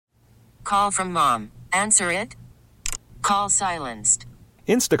Call from mom. Answer it. Call silenced.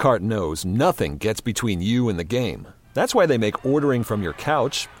 Instacart knows nothing gets between you and the game. That's why they make ordering from your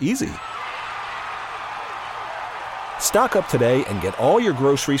couch easy. Stock up today and get all your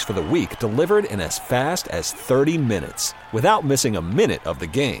groceries for the week delivered in as fast as 30 minutes without missing a minute of the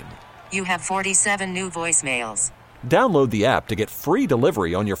game. You have 47 new voicemails. Download the app to get free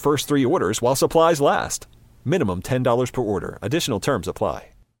delivery on your first 3 orders while supplies last. Minimum $10 per order. Additional terms apply.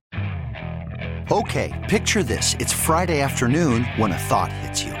 Okay, picture this. It's Friday afternoon when a thought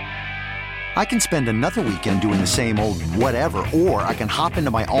hits you. I can spend another weekend doing the same old whatever, or I can hop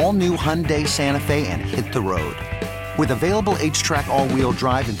into my all-new Hyundai Santa Fe and hit the road. With available H-Track all-wheel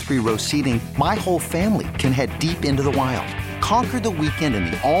drive and 3-row seating, my whole family can head deep into the wild. Conquer the weekend in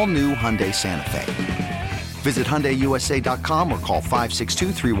the all-new Hyundai Santa Fe. Visit HyundaiUSA.com or call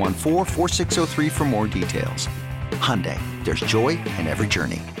 562-314-4603 for more details. Hyundai, there's joy in every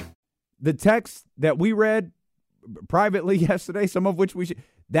journey. The text that we read privately yesterday, some of which we should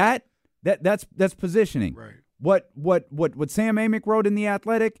that's positioning. Right. What Sam Amick wrote in The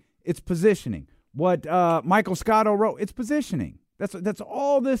Athletic, it's positioning. What Michael Scotto wrote, it's positioning. That's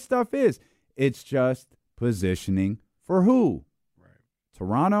all this stuff is. It's just positioning for who? Right.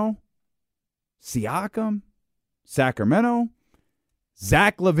 Toronto, Siakam, Sacramento,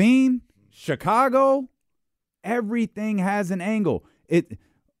 Zach LaVine, Chicago. Everything has an angle.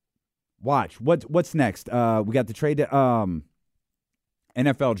 Watch. What's next? We got the trade NFL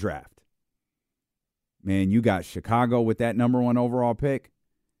draft. Man, you got Chicago with that number 1 overall pick.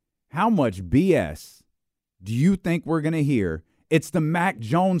 How much BS do you think we're going to hear? It's the Mac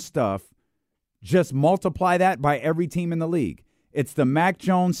Jones stuff. Just multiply that by every team in the league. It's the Mac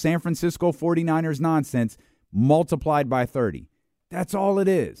Jones, San Francisco 49ers nonsense multiplied by 30. That's all it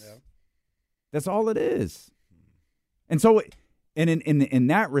is. Yep. That's all it is. And so, and in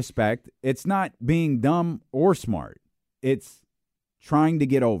that respect, it's not being dumb or smart. It's trying to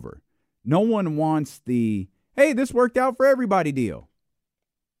get over. No one wants the, hey, this worked out for everybody deal.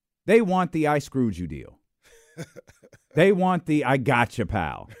 They want the I screwed you deal. They want the I gotcha,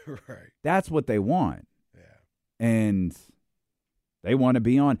 pal. Right. That's what they want. Yeah. And they want to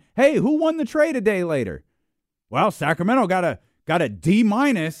be on, hey, who won the trade a day later? Well, Sacramento got a D-.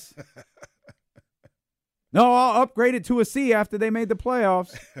 No, I'll upgrade it to a C after they made the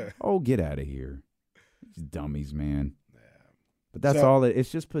playoffs. Oh, get out of here. These dummies, man. Yeah. But that's all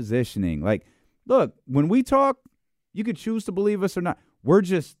it's just positioning. Like, look, when we talk, you could choose to believe us or not. We're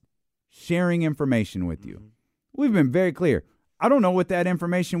just sharing information with you. Mm-hmm. We've been very clear. I don't know what that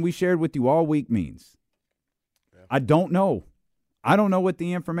information we shared with you all week means. Yeah. I don't know. I don't know what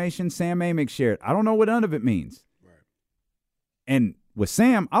the information Sam Amick shared. I don't know what none of it means. Right. And with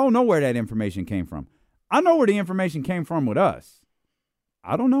Sam, I don't know where that information came from. I know where the information came from with us.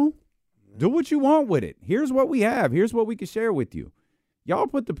 I don't know. Do what you want with it. Here's what we have. Here's what we can share with you. Y'all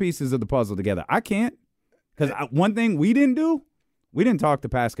put the pieces of the puzzle together. I can't. Because one thing we didn't do, we didn't talk to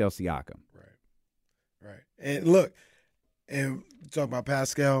Pascal Siakam. Right. And look, and we talk about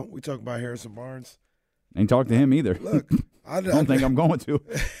Pascal. We talk about Harrison Barnes. Ain't talk to him either. Look, I don't think I'm going to.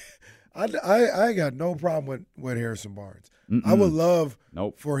 I ain't got no problem with Harrison Barnes. I would love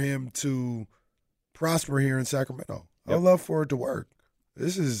for him to prosper here in Sacramento. Yep. I'd love for it to work.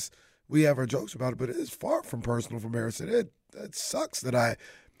 We have our jokes about it, but it is far from personal from Harrison. It sucks that I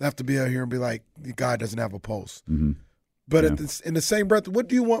have to be out here and be like, the guy doesn't have a pulse. Mm-hmm. But in the same breath, what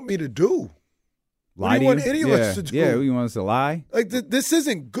do you want me to do? Lie what do you want any of us to do? Yeah, you want us to lie? Like, this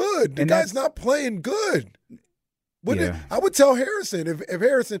isn't good. The guy's not playing good. I would tell Harrison, if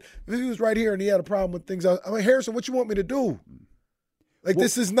he was right here and he had a problem with things, I'm like, Harrison, what you want me to do? Like,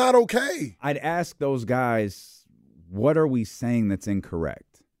 this is not okay. I'd ask those guys, what are we saying that's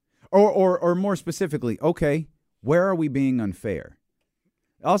incorrect? Or more specifically, okay, where are we being unfair?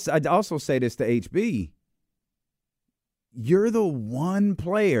 I'd also say this to HB. You're the one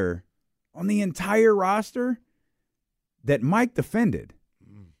player on the entire roster that Mike defended.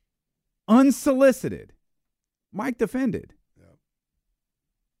 Unsolicited. Mike defended.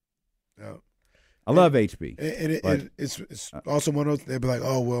 Yeah. I love HB. And it's also one of those, they'd be like,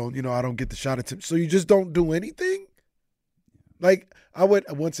 oh, well, I don't get the shot attempt. So you just don't do anything? Like, I would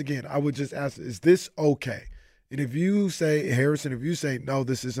just ask, is this okay? And if you say, Harrison, if you say, no,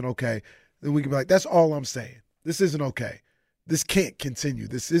 this isn't okay, then we can be like, that's all I'm saying. This isn't okay. This can't continue.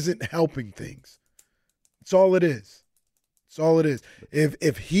 This isn't helping things. That's all it is. That's all it is.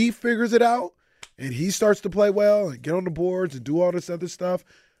 If he figures it out and he starts to play well and get on the boards and do all this other stuff,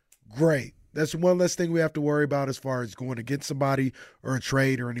 great. That's one less thing we have to worry about as far as going to get somebody or a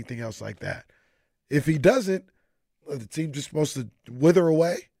trade or anything else like that. If he doesn't, the team's just supposed to wither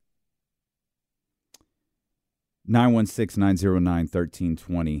away.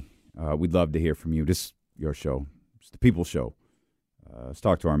 916-909-1320. We'd love to hear from you. This is your show. It's the People's Show. Let's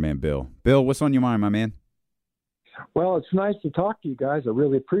talk to our man, Bill. Bill, what's on your mind, my man? Well, it's nice to talk to you guys. I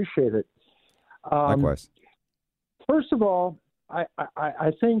really appreciate it. Likewise. First of all, I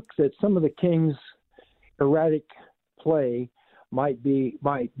think that some of the Kings' erratic play might be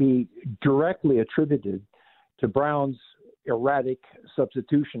directly attributed to Brown's erratic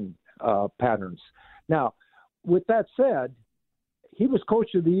substitution patterns. Now, with that said, he was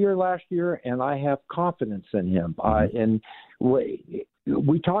Coach of the Year last year, and I have confidence in him. And we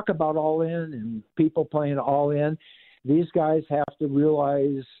talk about all in and people playing all in. These guys have to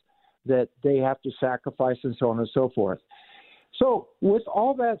realize that they have to sacrifice and so on and so forth. So with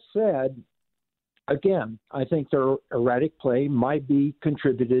all that said, again, I think their erratic play might be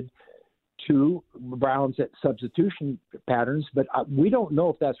contributed to Brown's substitution patterns, but we don't know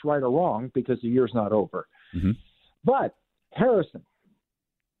if that's right or wrong because the year's not over. Mm-hmm. But Harrison,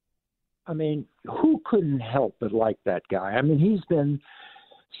 I mean, who couldn't help but like that guy? I mean, he's been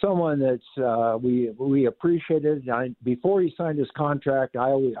someone that's we appreciated. Before he signed his contract,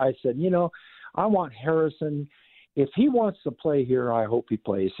 I said, I want Harrison. If he wants to play here, I hope he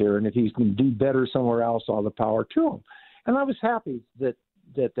plays here, and if he can do better somewhere else, all the power to him. And I was happy that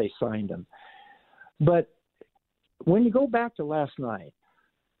they signed him. But when you go back to last night,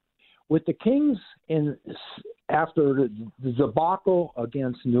 with the Kings after the debacle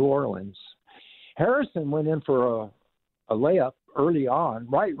against New Orleans, Harrison went in for a layup early on,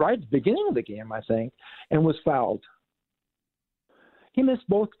 right at the beginning of the game, I think, and was fouled. He missed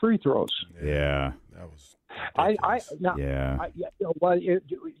both free throws. Yeah. That was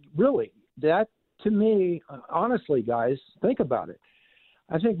really, that to me, honestly, guys, think about it.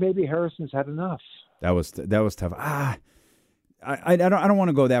 I think maybe Harrison's had enough. That was tough. I don't want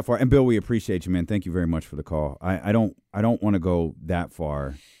to go that far. And Bill, we appreciate you, man. Thank you very much for the call. I don't want to go that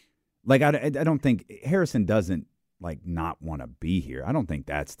far. Like I don't think Harrison doesn't not want to be here. I don't think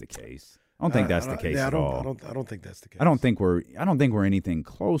that's the case. I don't think that's the case at all. I don't think that's the case. I don't think we're anything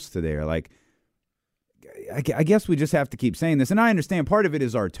close to there. Like, I guess we just have to keep saying this, and I understand part of it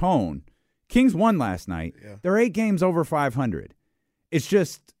is our tone. Kings won last night. Yeah. They're 8 games over 500. It's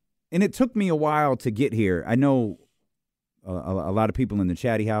just, and it took me a while to get here. I know a lot of people in the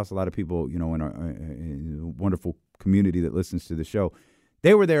chatty house, a lot of people, in our wonderful community that listens to the show.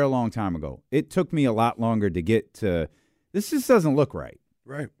 They were there a long time ago. It took me a lot longer to get to. This just doesn't look right.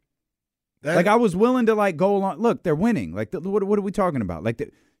 Right. I was willing to go along. Look, they're winning. What are we talking about?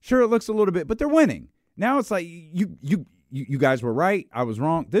 Sure, it looks a little bit, but they're winning. Now it's like you guys were right. I was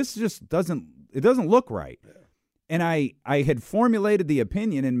wrong. This just doesn't look right. Yeah. And I had formulated the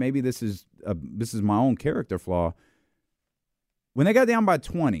opinion, and maybe this is my own character flaw. When they got down by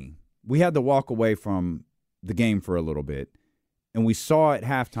 20, we had to walk away from the game for a little bit, and we saw at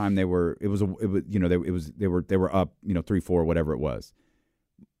halftime they were up 3-4, whatever it was.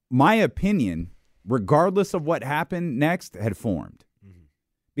 My opinion, regardless of what happened next, had formed.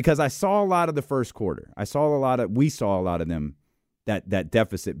 Because I saw a lot of the first quarter. We saw a lot of them, that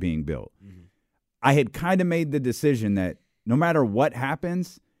deficit being built. Mm-hmm. I had kind of made the decision that no matter what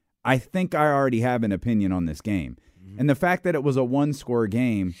happens, I think I already have an opinion on this game. Mm-hmm. And the fact that it was a one-score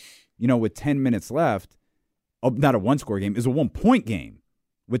game, with 10 minutes left, not a one-score game, it was a 1-point game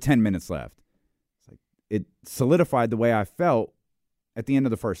with 10 minutes left. It solidified the way I felt at the end of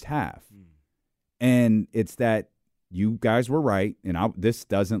the first half. Mm. And it's that you guys were right, and this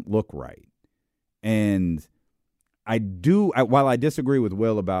doesn't look right. And while I disagree with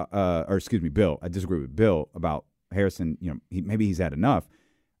Bill, I disagree with Bill about Harrison, maybe he's had enough.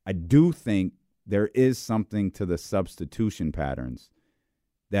 I do think there is something to the substitution patterns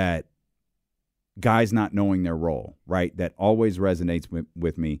that guys not knowing their role, right? That always resonates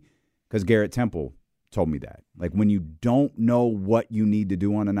with me because Garrett Temple told me that. When you don't know what you need to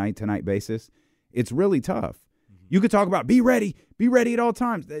do on a night-to-night basis, it's really tough. You could talk about be ready at all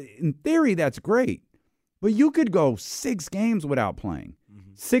times. In theory, that's great. But you could go 6 games without playing.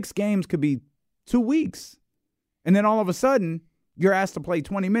 Mm-hmm. 6 games could be 2 weeks. And then all of a sudden, you're asked to play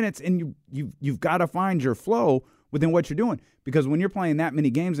 20 minutes, and you've got to find your flow within what you're doing. Because when you're playing that many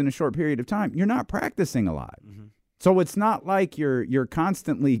games in a short period of time, you're not practicing a lot. Mm-hmm. So it's not like you're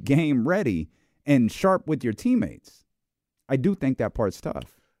constantly game ready and sharp with your teammates. I do think that part's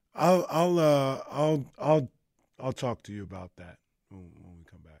tough. I'll talk to you about that when we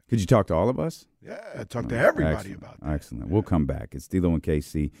come back. Could you talk to all of us? Yeah, talk to everybody about that. Excellent. We'll come back. It's D'Lo and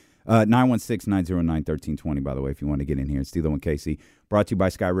KC. 916-909-1320, by the way, if you want to get in here. It's D'Lo and KC, brought to you by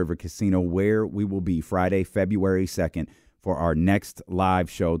Sky River Casino, where we will be Friday, February 2nd, for our next live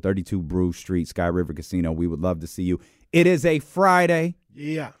show, 32 Brew Street, Sky River Casino. We would love to see you. It is a Friday.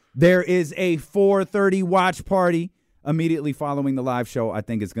 Yeah. There is a 4:30 watch party immediately following the live show. I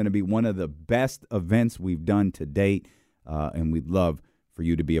think it's going to be one of the best events we've done to date, and we'd love for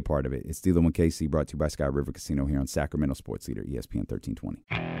you to be a part of it. It's Steelin' with KC, brought to you by Sky River Casino here on Sacramento Sports Leader, ESPN 1320.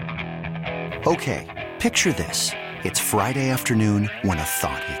 Okay, picture this. It's Friday afternoon when a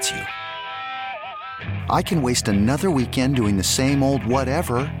thought hits you. I can waste another weekend doing the same old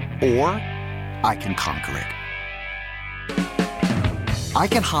whatever, or I can conquer it. I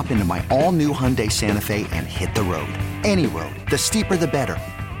can hop into my all-new Hyundai Santa Fe and hit the road. Any road. The steeper, the better.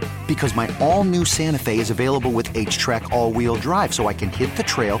 Because my all-new Santa Fe is available with H-Track all-wheel drive, so I can hit the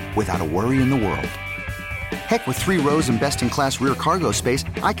trail without a worry in the world. Heck, with 3 rows and best-in-class rear cargo space,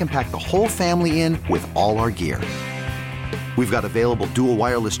 I can pack the whole family in with all our gear. We've got available dual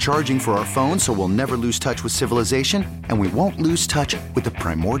wireless charging for our phones, so we'll never lose touch with civilization, and we won't lose touch with the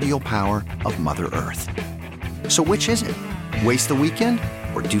primordial power of Mother Earth. So which is it? Waste the weekend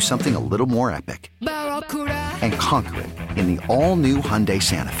or do something a little more epic? And conquer it in the all-new Hyundai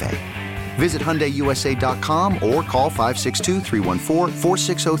Santa Fe. Visit HyundaiUSA.com or call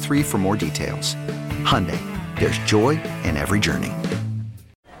 562-314-4603 for more details. Hyundai, there's joy in every journey.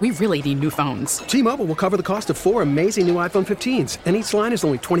 We really need new phones. T-Mobile will cover the cost of 4 amazing new iPhone 15s, and each line is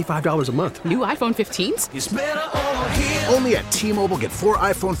only $25 a month. New iPhone 15s? It's better over here. Only at T-Mobile, get 4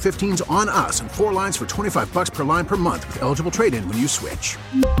 iPhone 15s on us and 4 lines for $25 per line per month with eligible trade-in when you switch.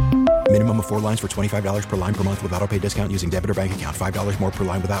 Minimum of 4 lines for $25 per line per month with autopay discount using debit or bank account. $5 more per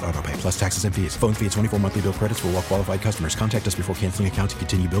line without autopay, plus taxes and fees. Phone fee at 24 monthly bill credits for well-qualified customers. Contact us before canceling account to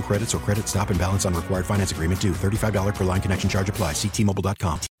continue bill credits or credit stop and balance on required finance agreement due. $35 per line connection charge applies. See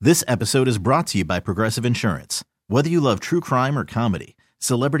T-Mobile.com. This episode is brought to you by Progressive Insurance. Whether you love true crime or comedy,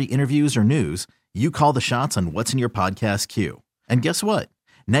 celebrity interviews or news, you call the shots on what's in your podcast queue. And guess what?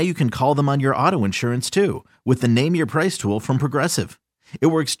 Now you can call them on your auto insurance too with the Name Your Price tool from Progressive. It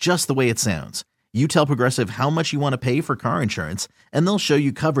works just the way it sounds. You tell Progressive how much you want to pay for car insurance, and they'll show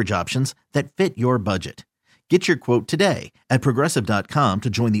you coverage options that fit your budget. Get your quote today at Progressive.com to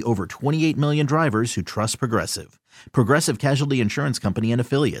join the over 28 million drivers who trust Progressive. Progressive Casualty Insurance Company and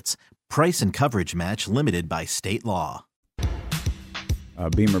Affiliates. Price and coverage match limited by state law.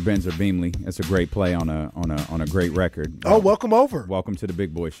 Beamer, Benz, or Beamley. That's a great play on a great record. Oh, welcome over. Welcome to the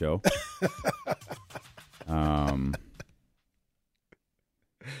Big Boy Show.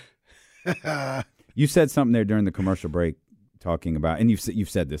 You said something there during the commercial break, talking about, and you've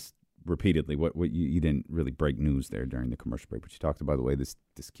said this repeatedly. What you didn't really break news there during the commercial break, but you talked about the way this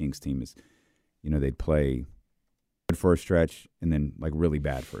Kings team is. They'd play good for a stretch and then like really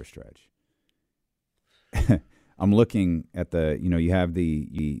bad for a stretch. I'm looking at you have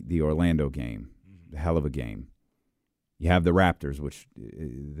the Orlando game, the hell of a game. You have the Raptors, which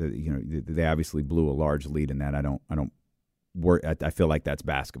they obviously blew a large lead in that. I don't worry. I feel like that's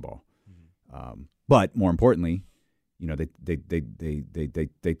basketball. But more importantly,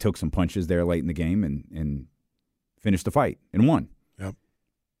 they took some punches there late in the game and finished the fight and won. Yep.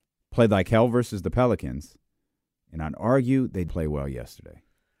 Played like hell versus the Pelicans, and I'd argue they'd play well yesterday.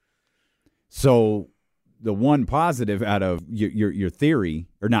 So the one positive out of your theory,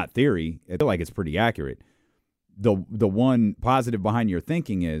 or not theory, I feel like it's pretty accurate. The one positive behind your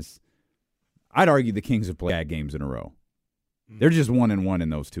thinking is, I'd argue the Kings have played bad games in a row. They're just 1-1 in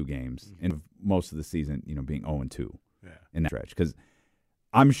those 2 games, and most of the season, being 0-2 in that stretch. Because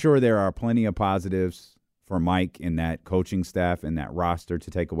I'm sure there are plenty of positives for Mike and that coaching staff and that roster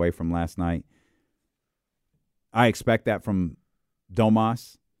to take away from last night. I expect that from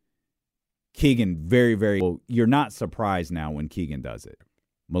Domas. Keegan, very, very well. You're not surprised now when Keegan does it.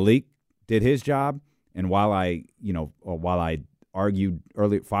 Malik did his job, and while I argued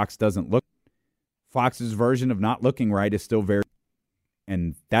earlier, Fox doesn't look. Fox's version of not looking right is still very,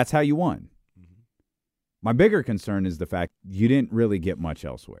 and that's how you won. My bigger concern is the fact you didn't really get much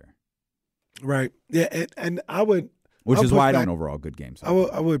elsewhere. Right. Yeah, and I would. Which is why I don't overall good games. I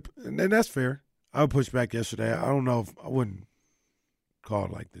would, and that's fair. I would push back yesterday. I don't know if I wouldn't call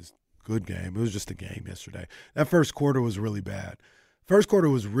it like this good game. It was just a game yesterday. That first quarter was really bad. First quarter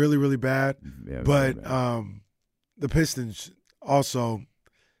was really, really bad. Yeah, but really bad. The Pistons also.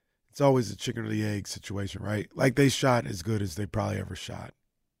 It's always a chicken or the egg situation, right? Like, they shot as good as they probably ever shot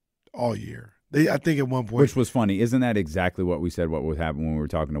all year. I think at one point. Which was funny. Isn't that exactly what we said what would happen when we were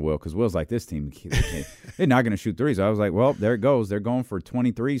talking to Will? Because Will's like, this team, they're not going to shoot threes. I was like, well, there it goes. They're going for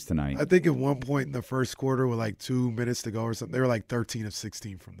 23s tonight. I think at one point in the first quarter with like 2 minutes to go or something, they were like 13 of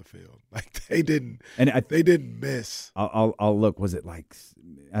 16 from the field. Like, they didn't miss. I'll look. Was it like,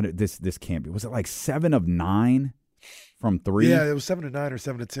 this can't be. Was it like 7 of 9? from 3. Yeah, it was 7-9 or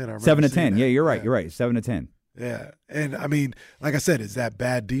 7-10. I remember 7-10. Yeah, you're right. Yeah. You're right. 7-10. Yeah. And, I mean, like I said, is that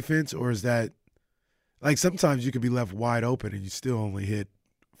bad defense or is that – like sometimes you can be left wide open and you still only hit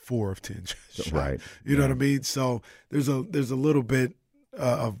 4 of 10 shots. Right. You know what I mean? So there's a little bit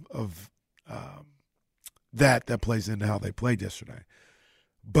of that plays into how they played yesterday.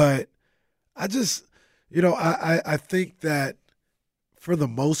 But I just – I think that for the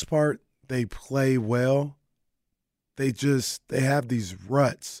most part they play well. They have these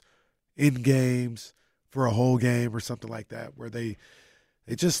ruts in games for a whole game or something like that where they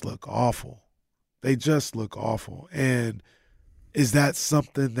just look awful. They just look awful. And is that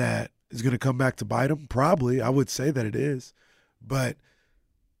something that is going to come back to bite them? Probably. I would say that it is. But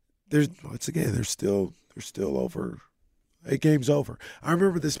they're still over. 8 games over. I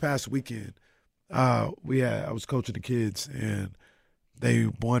remember this past weekend, I was coaching the kids and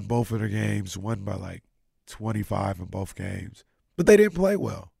they won both of their games, won by like 25 in both games. But they didn't play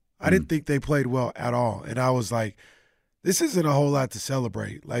well. I didn't think they played well at all. And I was like, this isn't a whole lot to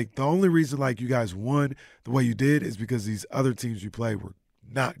celebrate. Like, the only reason, like, you guys won the way you did is because these other teams you played were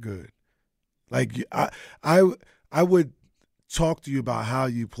not good. Like, I would talk to you about how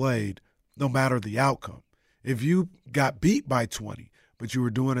you played no matter the outcome. If you got beat by 20, but you were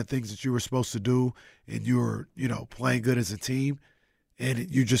doing the things that you were supposed to do and you were, playing good as a team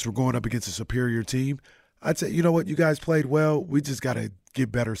and you just were going up against a superior team, I'd say, you know what, you guys played well. We just got to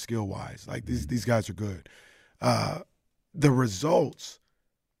get better skill-wise. Like, these guys are good. The results,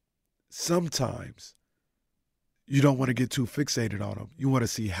 sometimes you don't want to get too fixated on them. You want to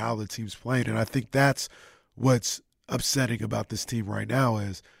see how the team's playing. And I think that's what's upsetting about this team right now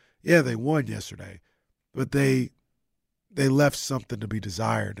is, yeah, they won yesterday, but they left something to be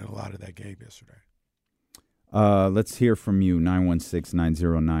desired in a lot of that game yesterday. Let's hear from you,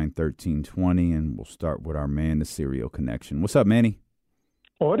 916-909-1320, and we'll start with our man, the Serial Connection. What's up, Manny?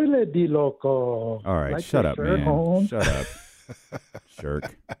 Orale di loco. All right, like shut up, man. Home. Shut up.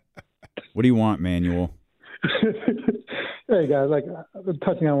 Jerk. What do you want, Manuel? Hey, guys, like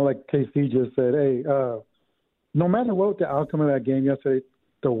touching on what KC just said, hey, no matter what the outcome of that game yesterday,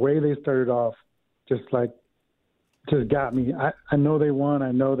 the way they started off just got me. I know they won.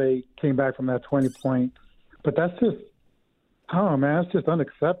 I know they came back from that 20-point. But that's just, it's just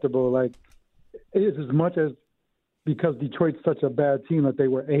unacceptable. Like, it's as much as because Detroit's such a bad team that they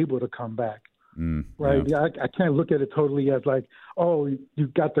were able to come back. Right? Yeah. I can't look at it totally as like, oh,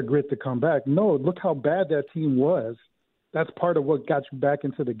 you've got the grit to come back. No, look how bad that team was. That's part of what got you back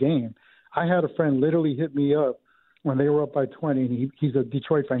into the game. I had a friend literally hit me up when they were up by 20, and he's a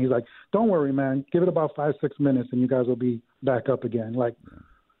Detroit fan. He's like, don't worry, man. Give it about 5-6 minutes, and you guys will be back up again. Like,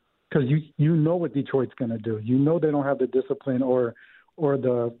 because you know what Detroit's going to do. You know they don't have the discipline or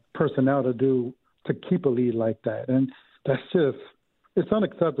the personnel to keep a lead like that. And that's just – it's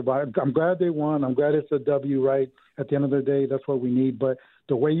unacceptable. I'm glad they won. I'm glad it's a W, right? At the end of the day, that's what we need. But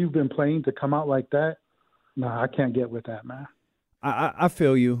the way you've been playing to come out like that, I can't get with that, man. I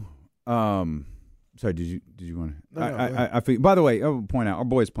feel you. Sorry, did you want to? No, I feel. By the way, I will point out our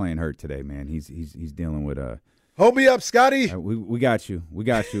boy's playing hurt today, man. He's dealing with a. Hold me up, Scotty. We got you. We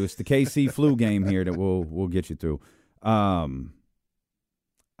got you. It's the KC flu game here that we'll get you through.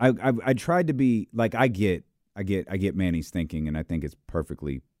 I tried to be like I get Manny's thinking, and I think it's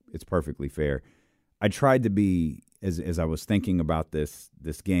perfectly fair. I tried to be as I was thinking about this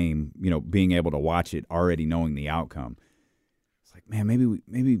game, being able to watch it, already knowing the outcome. It's like, man,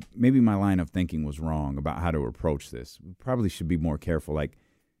 maybe my line of thinking was wrong about how to approach this. We probably should be more careful. Like,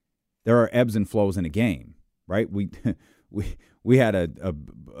 there are ebbs and flows in a game, right? We had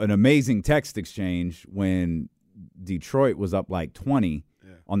an amazing text exchange when Detroit was up like 20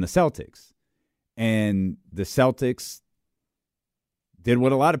 on the Celtics, and the Celtics did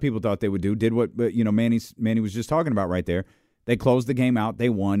what a lot of people thought they would do. Did what Manny was just talking about right there. They closed the game out. They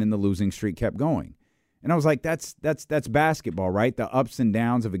won, and the losing streak kept going. And I was like, that's basketball, right? The ups and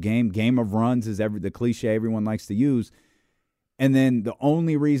downs of a game of runs is the cliche everyone likes to use. And then the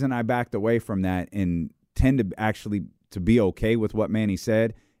only reason I backed away from that and tend to actually to be okay with what Manny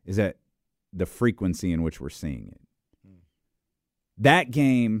said is that the frequency in which we're seeing it. That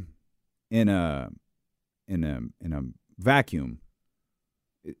game in a vacuum,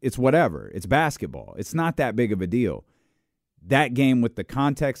 it's whatever. It's basketball. It's not that big of a deal. That game with the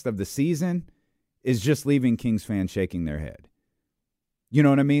context of the season is just leaving Kings fans shaking their head. You know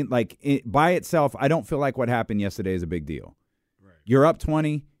what I mean? Like, by itself, I don't feel like what happened yesterday is a big deal. Right. You're up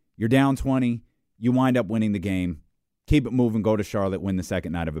 20, you're down 20, you wind up winning the game, keep it moving, go to Charlotte, win the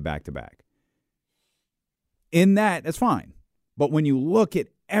second night of a back-to-back. In that's fine. But when you look at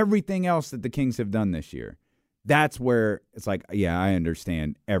everything else that the Kings have done this year, That's where it's like, yeah, I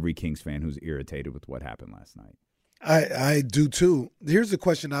understand every Kings fan who's irritated with what happened last night. I do too. Here's the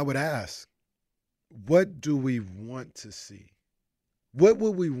question I would ask. What do we want to see? What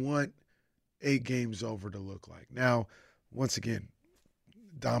would we want 8 games over to look like? Now, once again,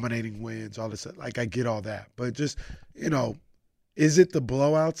 dominating wins, all this, like I get all that. But just, is it the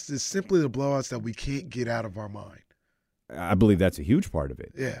blowouts? It's simply the blowouts that we can't get out of our mind. I believe that's a huge part of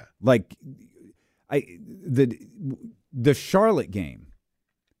it. Yeah. Like the Charlotte game,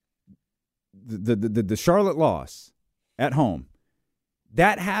 the Charlotte loss at home,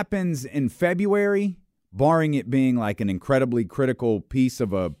 that happens in February, barring it being like an incredibly critical piece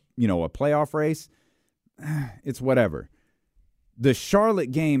of a playoff race. It's whatever. The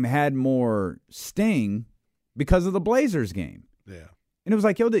Charlotte game had more sting because of the Blazers game. Yeah. And it was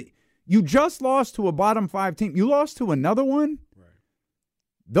like, you just lost to a bottom 5 team. You lost to another one? Right.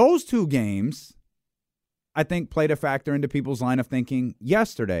 Those 2 games, I think, played a factor into people's line of thinking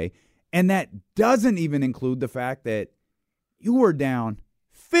yesterday. And that doesn't even include the fact that you were down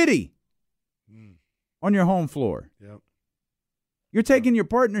 50 on your home floor. Yep. You're taking your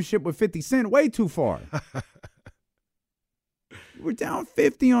partnership with 50 Cent way too far. We're down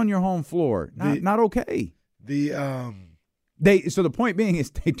 50 on your home floor. Not okay. So the point being is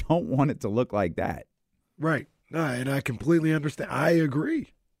they don't want it to look like that. Right. No, and I completely understand. I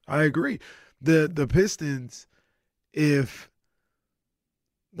agree. The Pistons, if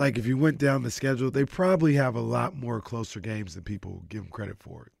you went down the schedule, they probably have a lot more closer games than people give them credit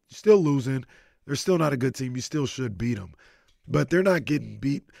for. You're still losing. They're still not a good team. You still should beat them. But they're not getting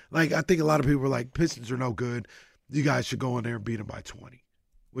beat. Like, I think a lot of people are like, Pistons are no good. You guys should go in there and beat them by 20,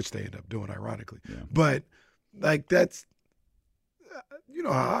 which they end up doing, ironically. Yeah. But, that's –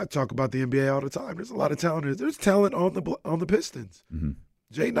 how I talk about the NBA all the time. There's a lot of talent. There's talent on the Pistons. Mm-hmm.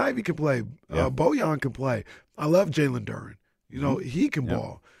 Jay Ivey can play. Yeah. Bojan can play. I love Jalen Duren. He can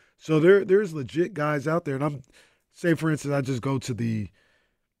ball. So there's legit guys out there. And say for instance, I just go to their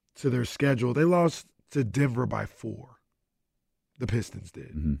schedule. They lost to Denver by 4. The Pistons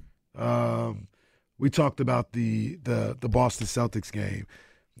did. Mm-hmm. We talked about the Boston Celtics game.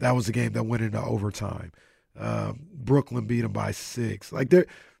 That was a game that went into overtime. Brooklyn beat them by 6. Like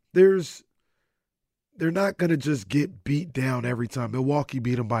they're not going to just get beat down every time. Milwaukee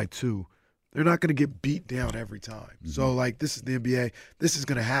beat them by 2. They're not going to get beat down every time. Mm-hmm. So this is the NBA. This is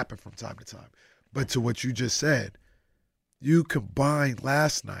going to happen from time to time. But to what you just said, you combined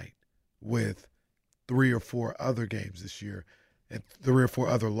last night with 3 or 4 other games this year and 3 or 4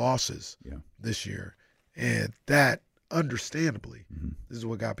 other losses this year. And that, understandably, this is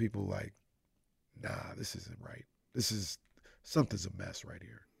what got people like, nah, this isn't right. Something's a mess right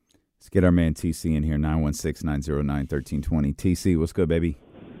here. Let's get our man TC in here, 916-909-1320. TC, what's good, baby?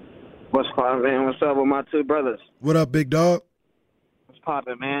 What's poppin', man? What's up with my 2 brothers? What up, big dog? What's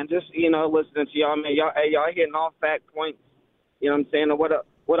poppin', man? Just, listening to y'all, man. Y'all hitting all fact points. You know what I'm saying? And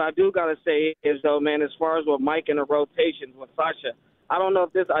what I do got to say is, though, man, as far as with Mike and the rotations with Sasha, I don't know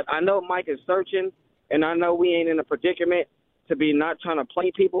if I know Mike is searching, and I know we ain't in a predicament to be not trying to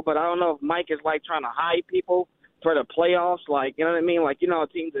play people, but I don't know if Mike is, trying to hide people for the playoffs. You know what I mean?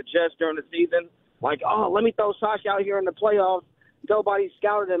 Teams adjust during the season. Let me throw Sasha out here in the playoffs. Nobody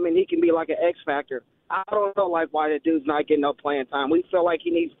scouted him, and he can be like an X factor. I don't know, why the dude's not getting no playing time. We feel like he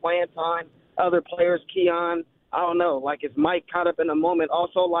needs playing time. Other players, Keon, I don't know. Is Mike caught up in the moment?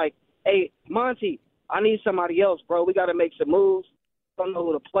 Also, hey, Monty, I need somebody else, bro. We got to make some moves. I don't know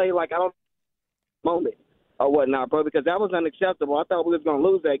who to play. I don't moment or whatnot, bro, because that was unacceptable. I thought we was going to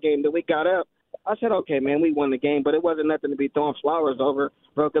lose that game. Then we got up. I said, okay, man, we won the game, but it wasn't nothing to be throwing flowers over,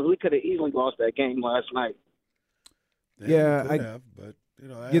 bro, because we could have easily lost that game last night. They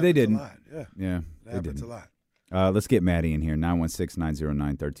didn't. A lot. Yeah, it happens a lot. Let's get Maddie in here,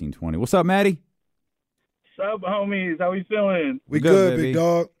 916-909-1320. What's up, Maddie? What's up, homies? How we feeling? We good, big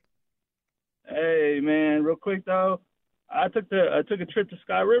dog. Hey, man, real quick, though. I took a trip to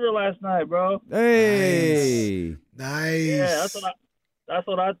Sky River last night, bro. Hey. Nice. Yeah, that's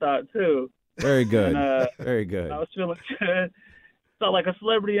what I thought, too. Very good. Very good. I was feeling good. Felt like a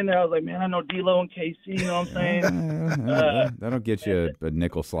celebrity in there. I was like, man, I know D-Lo and KC, you know what I'm saying? That'll get you a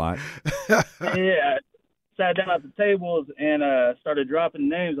nickel slot. Yeah. Sat down at the tables and started dropping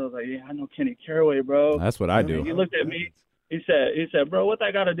names. I was like, yeah, I know Kenny Caraway, bro. That's what I do. He looked at me. He said, bro, what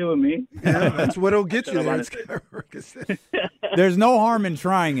that got to do with me? Yeah, that's what'll get you there. There's no harm in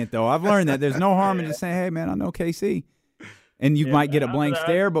trying it, though. I've learned that. There's no harm in just saying, hey, man, I know KC. And you might get a blank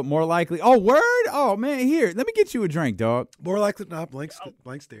stare, but more likely, oh, word? Oh, man, here, let me get you a drink, dog. More likely not, blank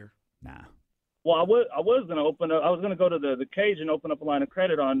stare. Nah. Well, I was going to open up. I was going to go to the cage and open up a line of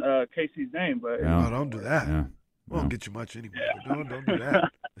credit on Casey's name, but No, don't do that. Yeah. We won't get you much anyway. Don't do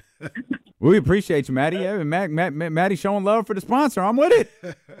that. We appreciate you, Matty. Yeah, Matty showing love for the sponsor. I'm with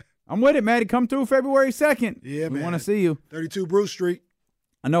it. Matty. Come through February 2nd. Yeah, we man. want to see you. 32 Bruce Street.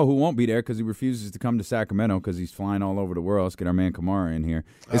 I know who won't be there because he refuses to come to Sacramento because he's flying all over the world. Let's get our man Kamara in here.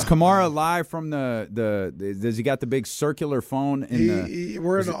 Is Kamara live from the does he got the big circular phone?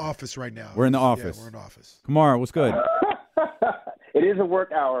 We're in the office right now. We're in the office. Yeah, we're in the office. Kamara, what's good? It is a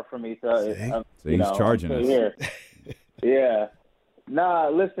work hour for me, so he's charging us. Here. Yeah. Nah,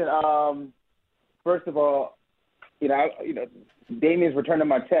 listen. First of all, Damien's returning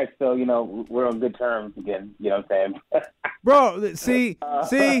my text, so we're on good terms again. You know what I'm saying? Bro, see,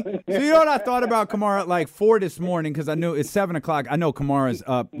 you know what I thought about Kamara at like 4 this morning because I knew it's 7 o'clock. I know Kamara's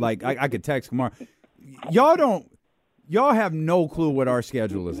up. Like I could text Kamara. Y'all have no clue what our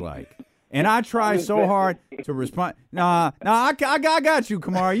schedule is like. And I try so hard to respond. Nah, I got you,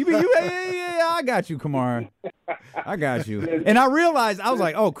 Kamara. I got you, Kamara. I got you. And I realized, I was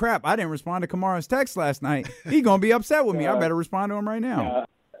like, oh, crap, I didn't respond to Kamara's text last night. He's going to be upset with me. I better respond to him right now.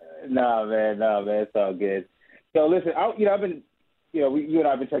 No, man, it's all good. So, listen, I've been, you and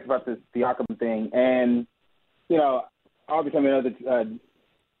I have been texting about this Siakam thing. And, I'll be coming another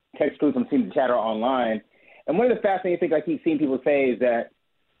text groups I'm seeing the chatter online. And one of the fascinating things I keep seeing people say is that,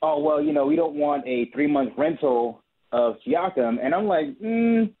 oh, well, we don't want a 3-month rental of Siakam. And I'm like,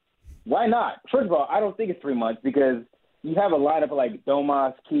 why not? First of all, I don't think it's 3 months because you have a lineup of like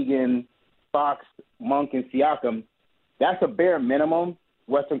Domas, Keegan, Fox, Monk, and Siakam. That's a bare minimum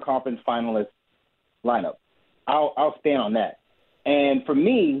Western Conference finalist lineup. I'll stand on that. And for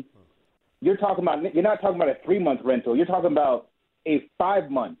me, you're not talking about a 3-month rental. You're talking about a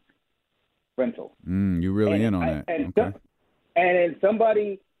 5-month rental. You really in on that. Okay. And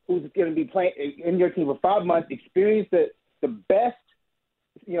somebody who's going to be playing in your team for 5 months, experience the best,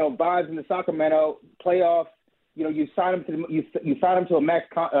 vibes in the Sacramento playoffs. You sign him to you sign him to a max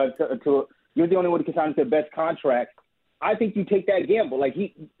you're the only one who can sign him to the best contract. I think you take that gamble. Like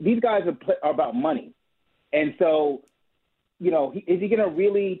these guys are about money, and so is he going to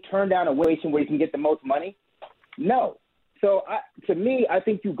really turn down a situation where he can get the most money? No. So to me, I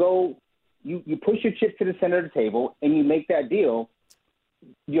think you go. You push your chips to the center of the table and you make that deal.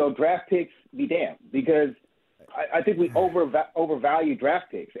 Draft picks be damned, because I think we overvalue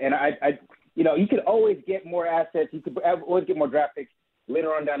draft picks, and you could always get more assets. You could always get more draft picks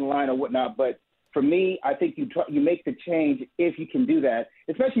later on down the line or whatnot. But for me, I think you make the change if you can do that.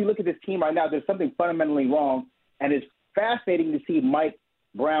 Especially you look at this team right now. There's something fundamentally wrong, and it's fascinating to see Mike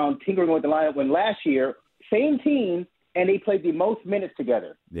Brown tinkering with the lineup when last year same team. And they played the most minutes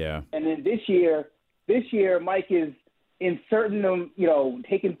together. Yeah. And then this year, Mike is inserting them,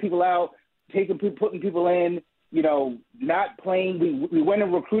 taking people out, putting people in, not playing. We went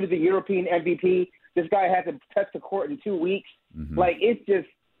and recruited the European MVP. This guy had to touch the court in 2 weeks. Mm-hmm. Like, it's just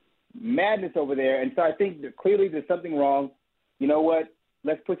madness over there. And so I think that clearly there's something wrong. You know what?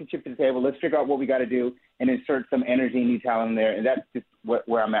 Let's put the chip to the table. Let's figure out what we got to do and insert some energy and new talent in there. And that's just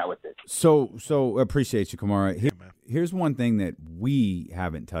where I'm at with this. So appreciate you, Kamara. Here's one thing that we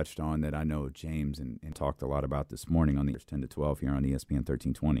haven't touched on that I know James and talked a lot about this morning on the 10 to 12 here on ESPN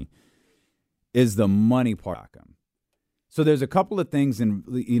 1320 is the money part. So there's a couple of things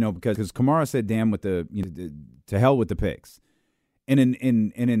because Kamara said, damn with to hell with the picks. And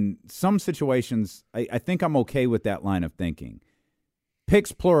in some situations, I think I'm okay with that line of thinking.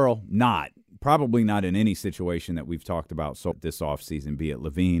 Picks plural, probably not in any situation that we've talked about this offseason, be it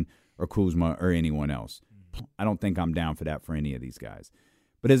Levine or Kuzma or anyone else. I don't think I'm down for that for any of these guys.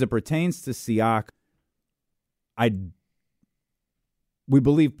 But as it pertains to Siak, we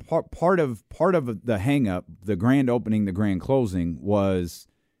believe part of the hang-up, the grand opening, the grand closing, was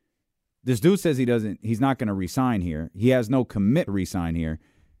this dude says he's not going to re-sign here. He has no commit to re-sign here.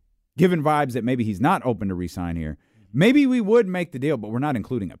 Given vibes that maybe he's not open to re-sign here, maybe we would make the deal, but we're not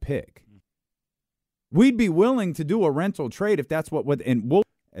including a pick. We'd be willing to do a rental trade if that's and we'll,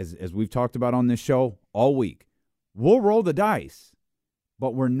 as we've talked about on this show all week, we'll roll the dice,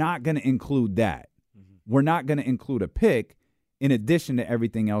 but we're not going to include that. Mm-hmm. We're not going to include a pick in addition to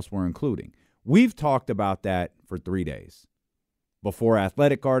everything else we're including. We've talked about that for 3 days. Before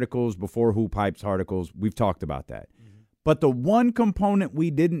Athletic articles, before Hoop Hypes articles, we've talked about that. Mm-hmm. But the one component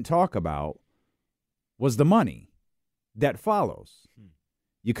we didn't talk about was the money that follows.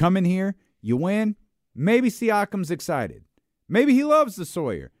 You come in here, you win, maybe Siakam's excited. Maybe he loves the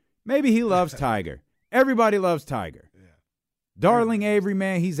Sawyer. Maybe he loves Tiger. Everybody loves Tiger. Yeah. Darling Avery,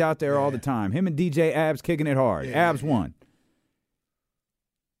 man, he's out there all the time. Him and DJ Abs kicking it hard. Abs won.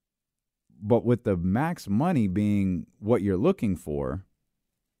 But with the max money being what you're looking for,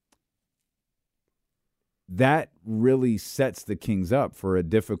 that really sets the Kings up for a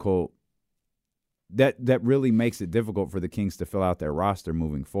difficult that really makes it difficult for the Kings to fill out their roster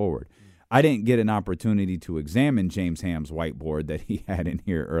moving forward. I didn't get an opportunity to examine James Ham's whiteboard that he had in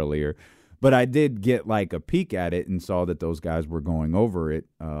here earlier, but I did get like a peek at it and saw that those guys were going over it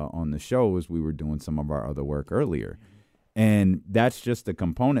on the show as we were doing some of our other work earlier. And that's just a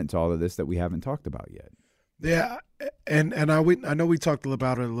component to all of this that we haven't talked about yet. Yeah, and I know we talked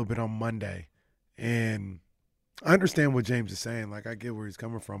about it a little bit on Monday, and I understand what James is saying. Like, I get where he's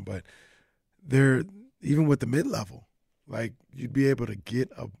coming from, but there, even with the mid-level, like, you'd be able to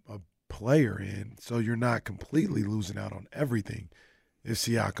get a player in so you're not completely losing out on everything if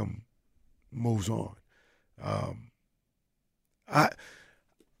Siakam moves on.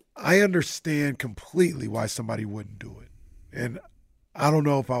 I understand completely why somebody wouldn't do it. And I don't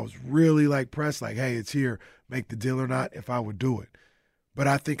know if I was really like pressed, like, hey, it's here, make the deal or not, if I would do it. But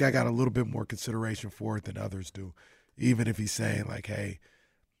I think I got a little bit more consideration for it than others do, even if he's saying, like, hey,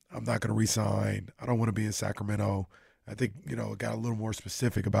 I'm not going to re-sign. I don't want to be in Sacramento. I think, it got a little more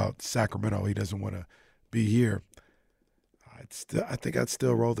specific about Sacramento. He doesn't want to be here. I think I'd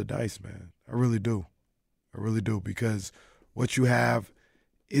still roll the dice, man. I really do. Because what you have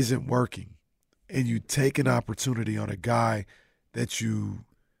isn't working. And you take an opportunity on a guy that you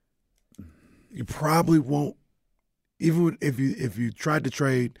probably won't, even if you tried to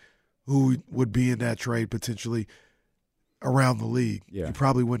trade who would be in that trade potentially around the league, you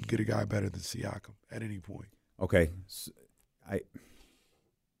probably wouldn't get a guy better than Siakam at any point. Okay. So I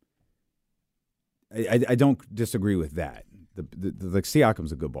don't disagree with that. The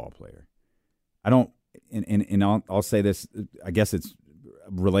Siakam's a good ball player. I don't, and I'll say this, I guess it's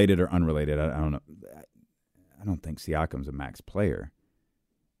related or unrelated. I don't know. I don't think Siakam's a max player.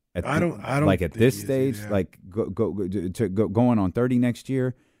 I don't like at this stage, like going on 30 next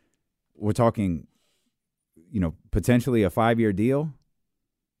year. We're talking, potentially a 5-year deal.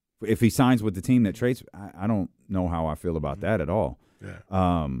 If he signs with the team that trades, I don't know how I feel about that at all.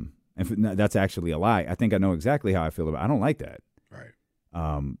 Yeah. And that's actually a lie. I think I know exactly how I feel about it. I don't like that.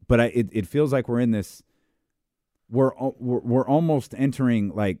 Right. But it feels like we're in this. We're almost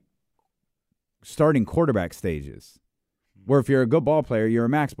entering like starting quarterback stages, where if you're a good ball player, you're a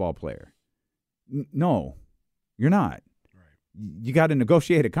max ball player. No, you're not. Right. You got to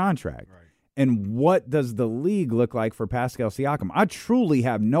negotiate a contract. Right. And what does the league look like for Pascal Siakam? I truly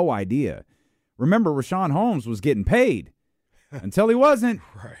have no idea. Remember, Rashawn Holmes was getting paid until he wasn't.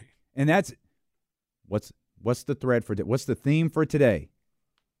 Right. And that's what's the thread for what's the theme for today?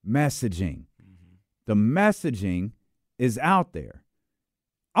 Messaging. Mm-hmm. The messaging is out there.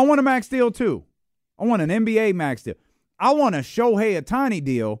 I want a max deal too. I want an NBA max deal. I want a Shohei Ohtani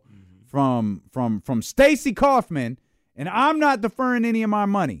deal from Stacey Kaufman, and I'm not deferring any of my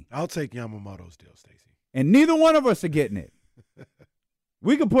money. I'll take Yamamoto's deal, Stacey. And neither one of us are getting it.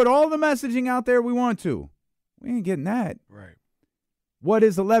 We can put all the messaging out there we want to. We ain't getting that. Right. What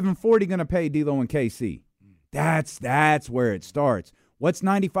is 1140 going to pay D'Lo and KC? That's where it starts. What's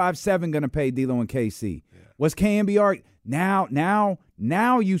 95.7 going to pay D'Lo and KC? Yeah. What's KNBR?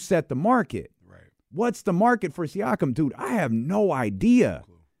 Now you set the market. Right. What's the market for Siakam? Dude, I have no idea.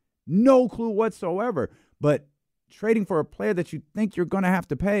 No clue whatsoever. But trading for a player that you think you're going to have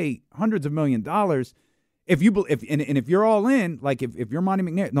to pay hundreds of $millions, if you're all in, like if you're Monty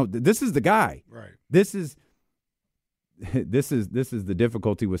McNair, no, this is the guy. Right. This is the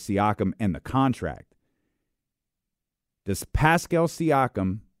difficulty with Siakam and the contract. Does Pascal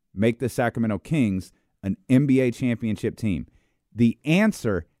Siakam make the Sacramento Kings an NBA championship team? The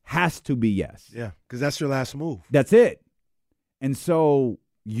answer has to be yes. Yeah, because that's your last move. That's it. And so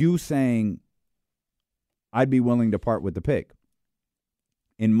you saying I'd be willing to part with the pick.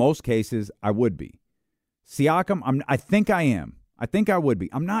 In most cases, I would be. Siakam, I think I am. I think I would be.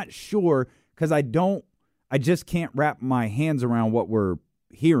 I'm not sure because I just can't wrap my hands around what we're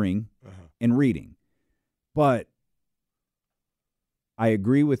hearing and reading. But I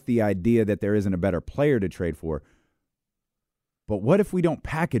agree with the idea that there isn't a better player to trade for. But what if we don't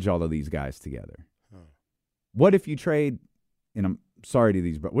package all of these guys together? What if you trade, and I'm sorry to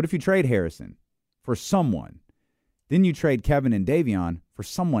these, but what if you trade Harrison for someone? Then you trade Kevin and Davion for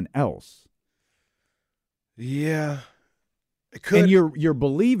someone else. Yeah. It could. And you're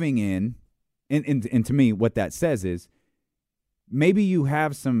believing in, and to me, what that says is maybe you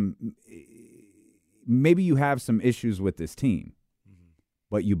have some issues with this team,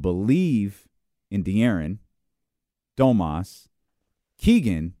 but you believe in De'Aaron, Domas,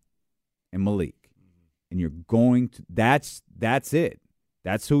 Keegan, and Malik. And you're going to that's it.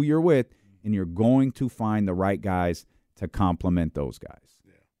 That's who you're with. and you're going to find the right guys to complement those guys.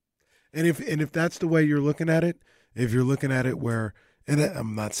 And if that's the way you're looking at it, if you're looking at it where, and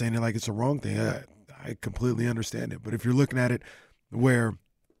I'm not saying it like it's a wrong thing, I completely understand it. But if you're looking at it where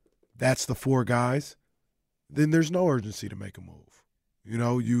that's the 4 guys, then there's no urgency to make a move. You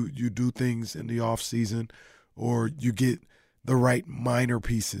know, you do things in the off season, or you get the right minor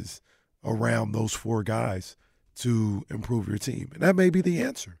pieces around those 4 guys to improve your team. And that may be the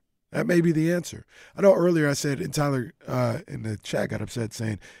answer. That may be the answer. I know earlier I said, and Tyler in the chat got upset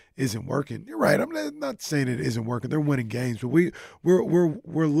saying isn't working. You're right. I'm not saying it isn't working. They're winning games, but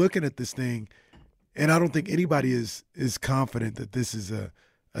we're looking at this thing, and I don't think anybody is confident that this is a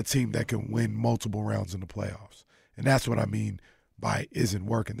team that can win multiple rounds in the playoffs. And that's what I mean by isn't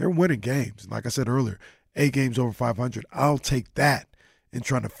working. They're winning games. And like I said earlier, 8 games over 500. I'll take that in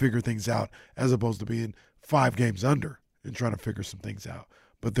trying to figure things out as opposed to being 5 games under and trying to figure some things out.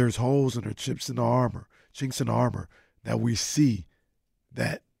 But there's holes and there's chinks in the armor that we see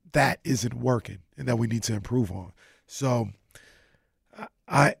that isn't working and that we need to improve on. So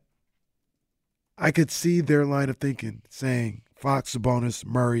I could see their line of thinking saying Fox, Sabonis,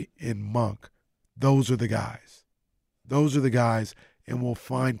 Murray, and Monk. Those are the guys. Those are the guys, and we'll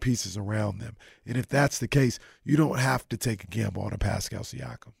find pieces around them. And if that's the case, you don't have to take a gamble on a Pascal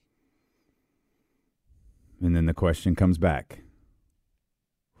Siakam. And then the question comes back.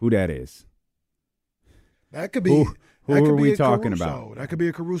 Who that is? That could be. Who are we talking about? That could be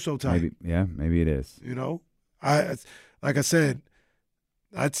a Caruso type. Maybe it is. You know, like I said,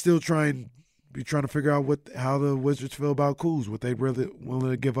 I'd still be trying to figure out how the Wizards feel about Kuz, what they'd really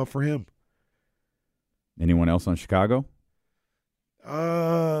willing to give up for him. Anyone else on Chicago?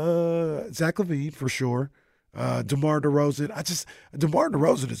 Zach LaVine for sure. DeMar DeRozan. DeMar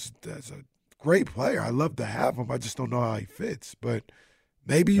DeRozan is a great player. I love to have him. I just don't know how he fits, but.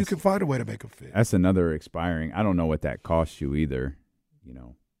 Maybe you can find a way to make them fit. That's another expiring. I don't know what that costs you either, you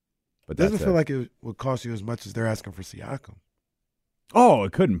know. But it doesn't feel like it would cost you as much as they're asking for Siakam. Oh,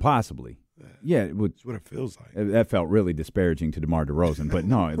 it couldn't possibly. Yeah, that's what it feels like. That felt really disparaging to DeMar DeRozan, but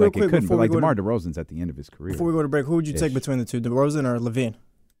no, it couldn't. But like DeMar DeRozan's at the end of his career. Before we go to break, who would you take between the two, DeRozan or LaVine?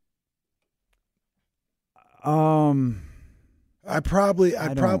 I'd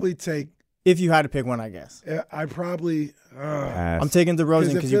probably take. If you had to pick one, I guess. I probably. I'm taking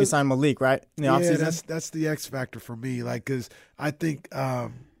DeRozan because you can sign Malik, right? In the offseason? That's the X factor for me. Like, because I think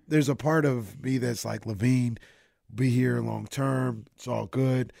there's a part of me that's like LaVine, be here long term. It's all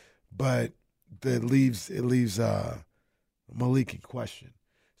good, but it leaves Malik in question.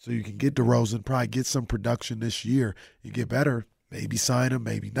 So you can get DeRozan, probably get some production this year. You get better, maybe sign him,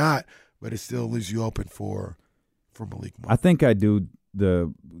 maybe not, but it still leaves you open for Malik Monk. I think I do.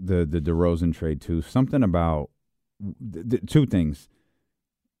 The DeRozan trade too. Something about two things.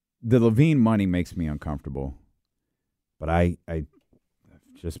 The LaVine money makes me uncomfortable, but I've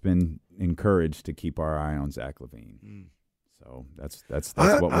just been encouraged to keep our eye on Zach LaVine. So that's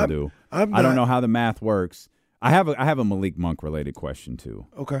what we'll do. I don't know how the math works. I have a Malik Monk related question too.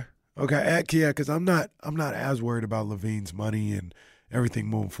 Okay. Yeah, because I'm not as worried about LaVine's money and everything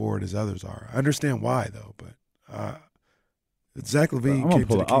moving forward as others are. I understand why though, but. Zach LaVine came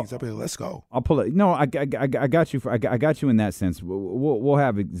to the Kings. I'll be like, let's go. I'll pull it. No, I got you. I got you in that sense. We'll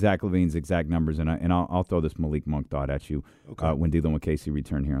have Zach LaVine's exact numbers, and I'll throw this Malik Monk thought at you when dealing with Casey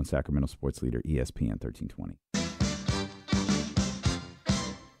return here on Sacramento Sports Leader ESPN 1320.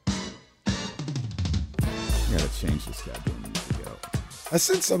 I gotta change this goddamn music out. I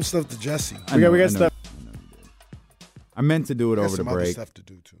sent some stuff to Jesse. We got stuff. I meant to do it over the break. Some other stuff to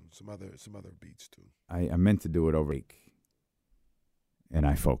do too. Some other beats too. I meant to do it over break. And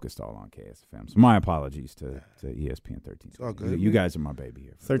I focused all on KSFM. So my apologies to ESPN 13. It's all good. You guys are my baby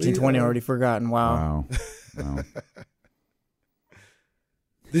here. 1320 already forgotten. Wow.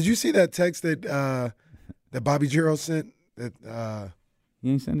 Did you see that text that Bobby Jarrell sent? That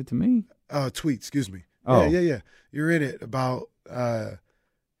you ain't send it to me. Tweet. Excuse me. Oh yeah. You're in it about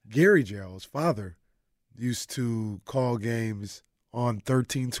Gary Jarrell, his father, used to call games on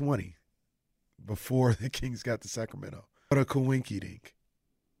 1320 before the Kings got to Sacramento. What a coinky dink.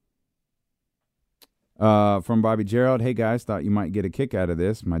 From Bobby Gerald, hey guys, thought you might get a kick out of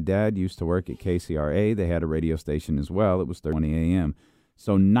this. My dad used to work at KCRA. They had a radio station as well. It was 30 a.m.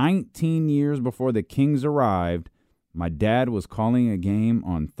 So 19 years before the Kings arrived, my dad was calling a game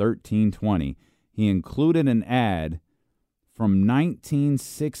on 1320. He included an ad from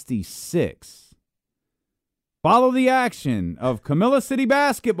 1966. Follow the action of Camilla City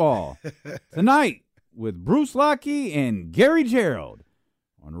basketball tonight with Bruce Lockie and Gary Gerald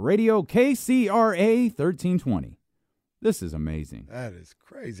on Radio KCRA 1320. This is amazing. That is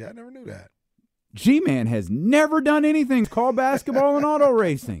crazy. I never knew that. G-Man has never done anything called basketball and auto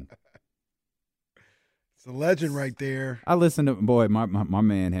racing. It's a legend right there. I listened to my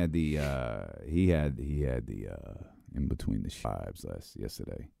man had the he had the in between the vibes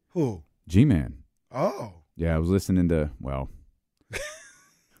yesterday. Who? G-Man. Oh. Yeah, I was listening to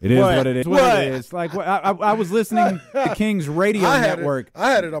it is what it is. What it is. Like I was listening to King's Radio Network.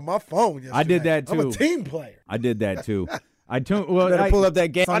 I had it on my phone yesterday. I did that too. I'm a team player. I did that too. I pull up that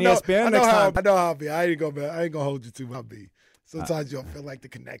game on ESPN next time. I know how I'll be. I ain't gonna hold you to my beat. Sometimes you don't feel like the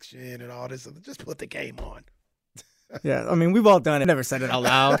connection and all this. Just put the game on. Yeah, I mean, we've all done it. Never said it out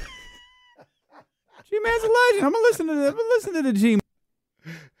loud. G-Man's a legend. I'm gonna listen to the G.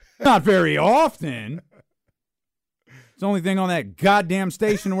 Not very often. It's the only thing on that goddamn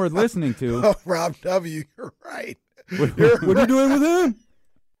station worth listening to. Oh, Rob W., you're right. What are you doing with him?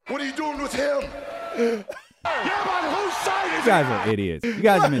 What are you doing with him? Yeah, but whose side is You guys are idiots. You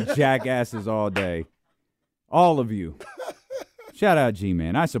guys have been jackasses all day. All of you. Shout out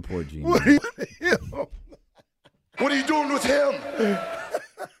G-Man. I support G-Man. What are you doing with him?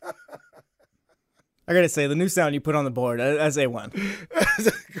 I gotta say, the new sound you put on the board, that's A1. That's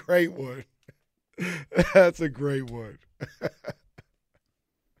a great one. That's a great one.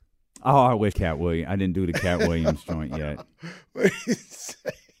 Oh, I wish Cat Williams. I didn't do the Cat Williams joint yet.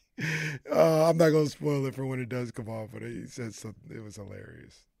 I'm not going to spoil it for when it does come off, but he said something. It was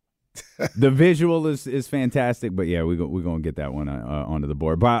hilarious. The visual is fantastic, but yeah, we're going to get that one onto the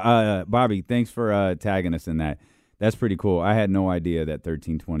board. Bobby, thanks for tagging us in that. That's pretty cool. I had no idea that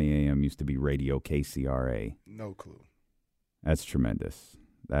 1320 AM used to be Radio KCRA. No clue. That's tremendous.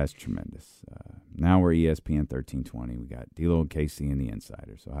 That's tremendous. Now we're ESPN 1320. We got D-Lo and KC and the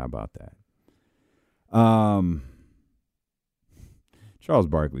Insider. So how about that? Charles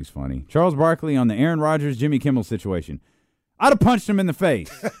Barkley's funny. Charles Barkley on the Aaron Rodgers, Jimmy Kimmel situation. I'd have punched him in the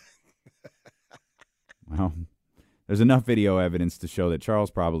face. Well, there's enough video evidence to show that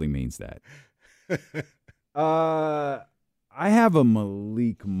Charles probably means that. I have a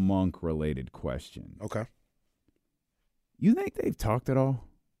Malik Monk related question. Okay. You think they've talked at all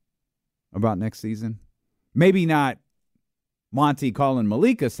about next season? Maybe not Monty calling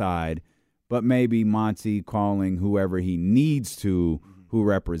Malik aside, but maybe Monty calling whoever he needs to, who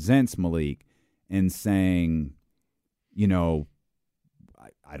represents Malik, and saying, you know,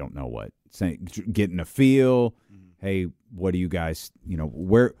 I don't know what, saying, getting a feel. Hey, what do you guys, you know,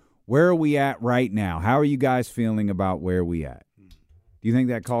 where are we at right now? How are you guys feeling about where we at? Do you think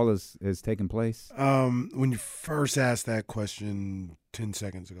that call has taken place? When you first asked that question 10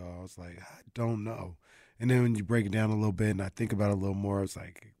 seconds ago, I was like, I don't know. And then when you break it down a little bit and I think about it a little more, it's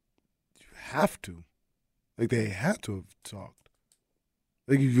like, you have to. Like, they have to have talked.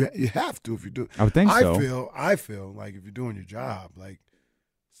 Like, you have to if you do. I would think so. I feel like if you're doing your job, like,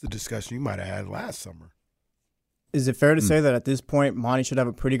 it's the discussion you might have had last summer. Is it fair to say that at this point, Monty should have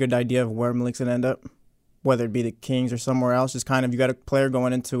a pretty good idea of where Malik's going to end up? Whether it be the Kings or somewhere else, just kind of, you got a player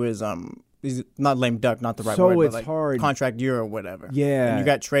going into his he's not lame duck, not the right word, it's but like hard. Contract year or whatever. Yeah, and you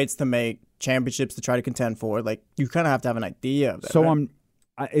got trades to make, championships to try to contend for. Like, you kind of have to have an idea of that. So right?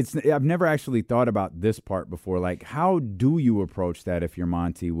 I've never actually thought about this part before. Like, how do you approach that if you're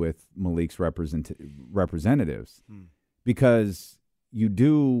Monty with Malik's representatives? Because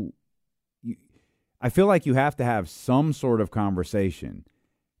I feel like you have to have some sort of conversation.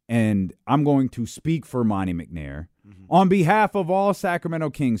 And I'm going to speak for Monty McNair on behalf of all Sacramento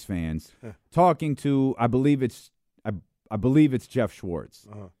Kings fans, talking to, I believe it's Jeff Schwartz.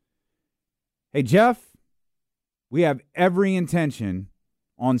 Hey, Jeff, we have every intention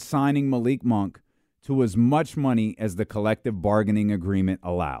on signing Malik Monk to as much money as the collective bargaining agreement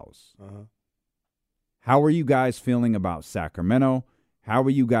allows. How are you guys feeling about Sacramento? How are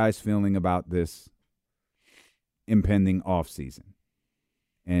you guys feeling about this impending offseason?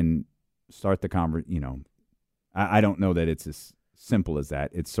 And start the conversation. You know, I don't know that it's as simple as that.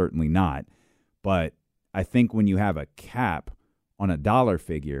 It's certainly not. But I think when you have a cap on a dollar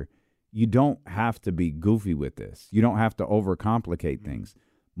figure, you don't have to be goofy with this. You don't have to overcomplicate things.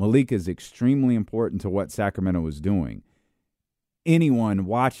 Malik is extremely important to what Sacramento is doing. Anyone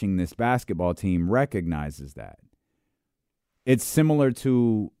watching this basketball team recognizes that. It's similar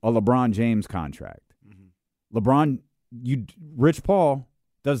to a LeBron James contract. Rich Paul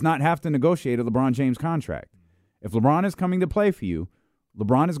does not have to negotiate a LeBron James contract. If LeBron is coming to play for you,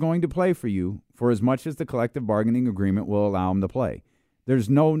 LeBron is going to play for you for as much as the collective bargaining agreement will allow him to play.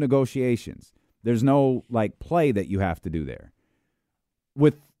 There's no negotiations. There's no, play that you have to do there.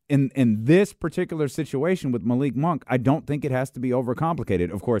 In this particular situation with Malik Monk, I don't think it has to be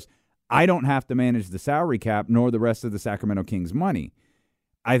overcomplicated. Of course, I don't have to manage the salary cap nor the rest of the Sacramento Kings money.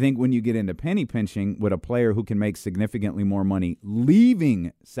 I think when you get into penny pinching with a player who can make significantly more money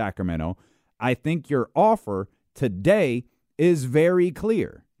leaving Sacramento, I think your offer today is very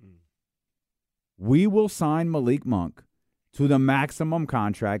clear. We will sign Malik Monk to the maximum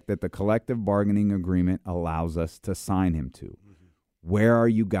contract that the collective bargaining agreement allows us to sign him to. Where are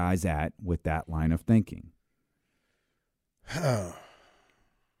you guys at with that line of thinking?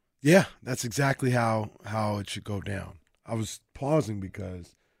 Yeah, that's exactly how it should go down. I was pausing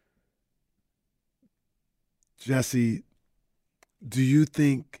because, Jesse, do you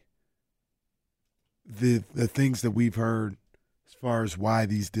think the things that we've heard as far as why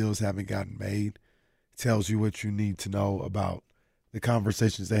these deals haven't gotten made tells you what you need to know about the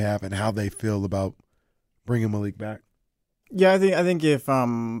conversations they have and how they feel about bringing Malik back? Yeah, I think if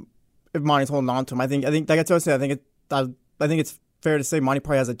Monty's holding on to him, I think like I said, I think it's fair to say Monty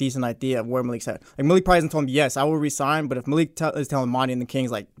probably has a decent idea of where Malik's at. Like Malik probably hasn't told him, yes, I will resign, but if Malik is telling Monty and the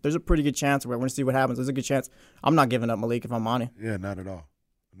Kings, like, there's a pretty good chance we're going to see what happens. There's a good chance I'm not giving up Malik if I'm Monty. Yeah, not at all.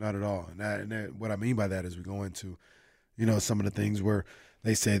 Not at all. And that, what I mean by that is we go into, some of the things where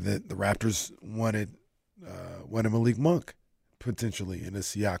they say that the Raptors wanted Malik Monk potentially in a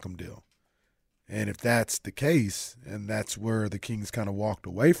Siakam deal. And if that's the case, and that's where the Kings kind of walked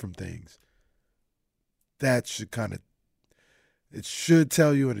away from things, that should it should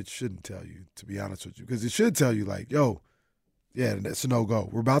tell you and it shouldn't tell you, to be honest with you. Because it should tell you, like, yo, yeah, that's a no-go.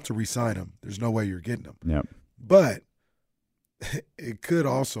 We're about to re-sign him. There's no way you're getting him. Yep. But it could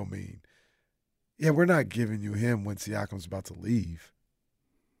also mean, yeah, we're not giving you him when Siakam's about to leave.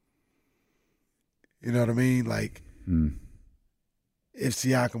 You know what I mean? Like, if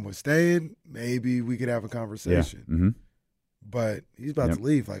Siakam was staying, maybe we could have a conversation. Yeah. Mm-hmm. But he's about to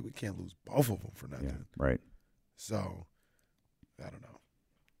leave. Like, we can't lose both of them for nothing. Yeah, right. So, I don't know.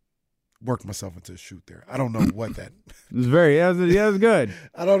 Worked myself into a shoot there. I don't know what that. It was that was good.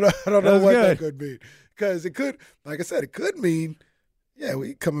 I don't know what that could mean. Because it could, like I said, it could mean, yeah,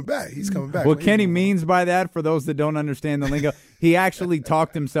 he's coming back. He's coming back. What Kenny means by that, for those that don't understand the lingo, he actually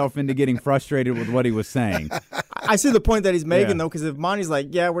talked himself into getting frustrated with what he was saying. I see the point that he's making, though, because if Monty's like,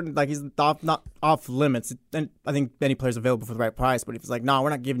 yeah, we're like, he's not off limits, then I think any player's available for the right price. But if he's like, no, we're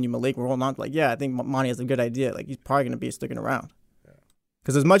not giving you Malik, we're holding on to, like, yeah, I think Monty has a good idea. Like, he's probably going to be sticking around.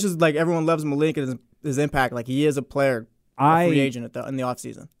 Because as much as like everyone loves Malik and his impact, like he is a player, a free agent in the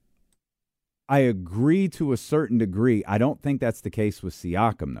offseason. I agree to a certain degree. I don't think that's the case with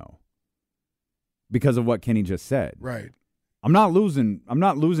Siakam, though, because of what Kenny just said. Right. I'm not losing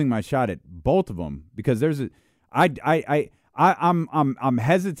my shot at both of them because I'm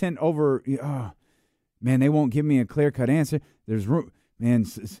hesitant over. Man, they won't give me a clear-cut answer. There's room, man.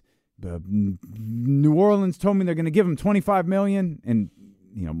 New Orleans told me they're going to give him $25 million, and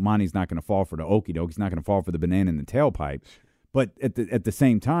Monty's not going to fall for the okie doke. He's not going to fall for the banana in the tailpipe. But at the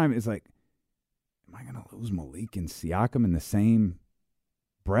same time, it's like, am I going to lose Malik and Siakam in the same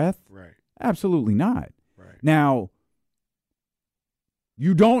breath? Right. Absolutely not. Right. Now,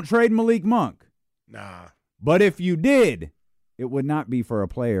 you don't trade Malik Monk. Nah. But if you did, it would not be for a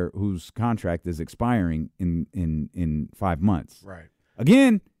player whose contract is expiring in 5 months. Right.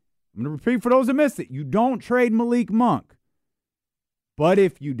 Again, I'm going to repeat for those that missed it. You don't trade Malik Monk. But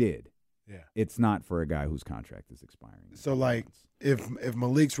if you did, it's not for a guy whose contract is expiring. So, like, if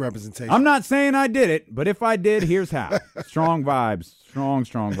Malik's representation. I'm not saying I did it, but if I did, here's how. Strong vibes. Strong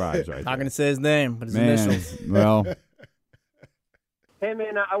vibes right Not going to say his name, but his initials. Well. Hey,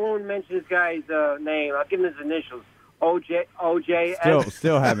 man, I won't mention this guy's name. I'll give him his initials. OJ.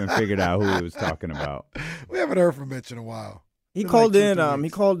 Still haven't figured out who he was talking about. We haven't heard from Mitch in a while. He called in. He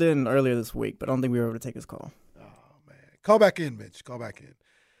called in earlier this week, but I don't think we were able to take his call. Call back in, Mitch. Call back in.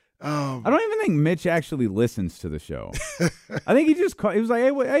 I don't even think Mitch actually listens to the show. I think he just called. He was like,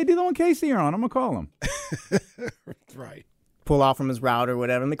 hey, do the one KC on. I'm going to call him. Right. Pull off from his route or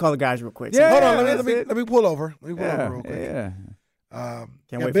whatever. Let me call the guys real quick. Yeah, hold on. Let me pull over. Let me pull over real quick. Yeah. Can't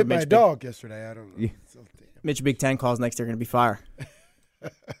wait bit for Mitch. My dog yesterday. I don't know. Yeah. Mitch Big Ten calls next year going to be fire.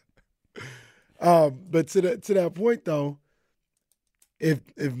 But to that point, though, if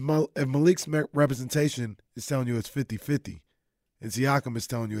Malik's representation is telling you it's 50-50, and Siakam is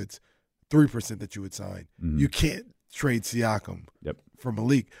telling you it's 3% that you would sign, you can't trade Siakam for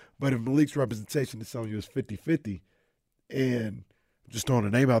Malik. But if Malik's representation is telling you it's 50-50, and just throwing a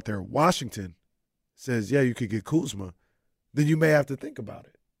name out there, Washington says, yeah, you could get Kuzma, then you may have to think about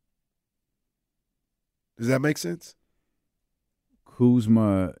it. Does that make sense?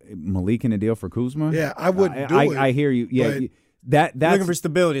 Kuzma, Malik in a deal for Kuzma? Yeah, I wouldn't do it. I hear you. Yeah, that's looking for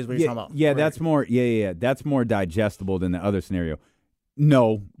stability is what you're talking about. Yeah, right. that's more. Yeah, that's more digestible than the other scenario.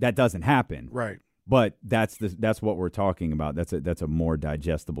 No, that doesn't happen. Right. But that's what we're talking about. That's a more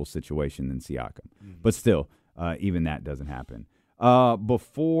digestible situation than Siakam. But still, even that doesn't happen.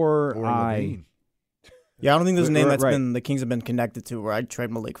 Before Or I. Levine. Yeah, I don't think there's a name that's Right. been the Kings have been connected to where I'd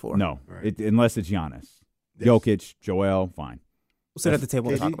trade Malik for. No, Right. unless it's Giannis. Yes. Jokic, Joel, fine. We'll sit at the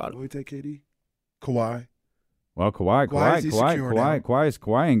table and talk about it. Will we take KD? Kawhi. Well,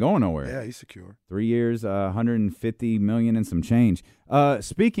 Kawhi ain't going nowhere. Yeah, he's secure. 3 years, $150 million and some change.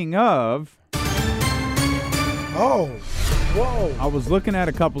 Speaking of, Oh, whoa! I was looking at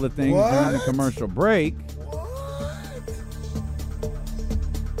a couple of things What? during the commercial break.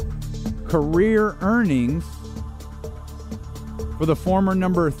 Career earnings for the former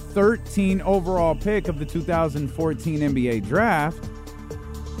number 13 overall pick of the 2014 NBA draft,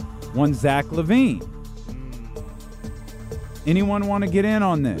 one Zach LaVine. Anyone want to get in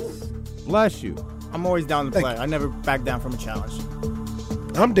on this? Bless you. I'm always down to play. I never back down from a challenge.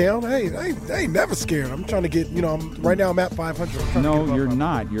 I'm down. I ain't never scared. I'm trying to get. Right now I'm at 500. No, you're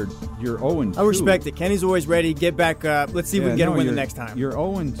not. You're 0-2. I respect it. Kenny's always ready. Get back up. Let's see if we can get a win the next time. You're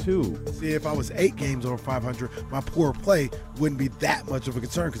 0-2. See, if I was 8 games over 500, my poor play wouldn't be that much of a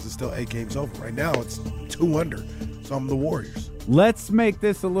concern because it's still 8 games over. Right now it's 2 under, so I'm the Warriors. Let's make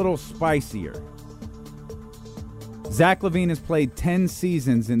this a little spicier. Zach LaVine has played 10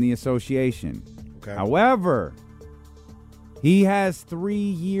 seasons in the association. Okay. However, he has 3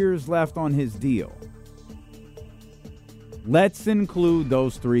 years left on his deal. Let's include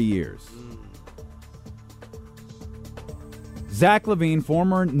those 3 years. Zach LaVine,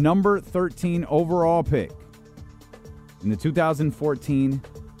 former number 13 overall pick in the 2014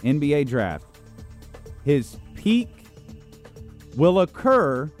 NBA draft. His peak will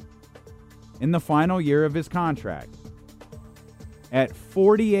occur in the final year of his contract at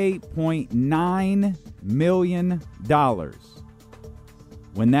 $48.9 million.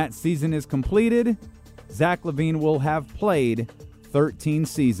 When that season is completed, Zach LaVine will have played 13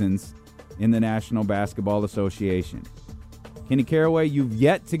 seasons in the National Basketball Association. Kenny Caraway, you've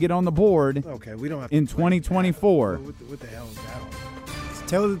yet to get on the board. Okay, we don't have in 2024. What the hell is that? It's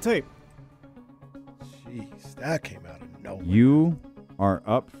tail of the tape. Jeez, that came out of nowhere. You are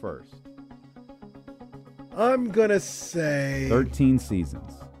up first. I'm gonna say 13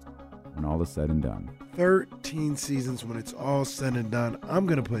 seasons when all is said and done. 13 seasons when it's all said and done. I'm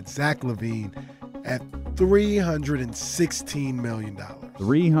gonna put Zach LaVine at $316 million.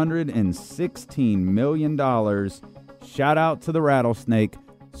 $316 million. Shout out to the Rattlesnake,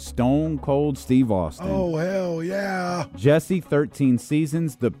 Stone Cold Steve Austin. Oh, hell yeah. Jesse, 13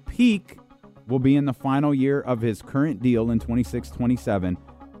 seasons. The peak will be in the final year of his current deal in 26-27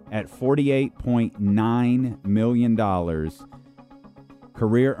 at $48.9 million.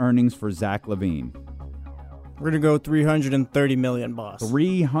 Career earnings for Zach LaVine. We're going to go $330 million, boss.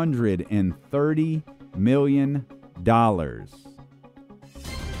 $330 million.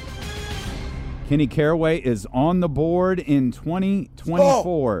 Kenny Caraway is on the board in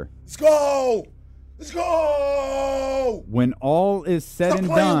 2024. Let's go! Let's go! When all is said and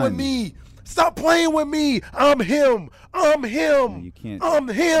done. Stop playing with me! Stop playing with me! I'm him! I'm him! You can't, I'm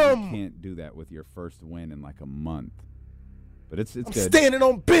him! You can't do that with your first win in like a month. But it's I'm good. standing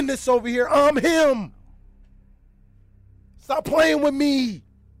on business over here. I'm him! Stop playing with me!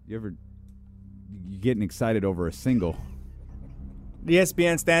 You getting excited over a single? The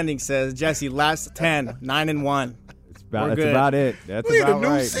ESPN standing says Jesse last 10, 9-1. That's about it. That's we about need a new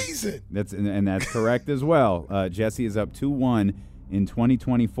right. season. And that's correct as well. Jesse is up 2-1 in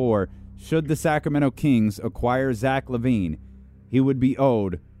 2024. Should the Sacramento Kings acquire Zach LaVine, he would be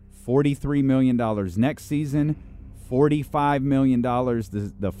owed $43 million next season, $45 million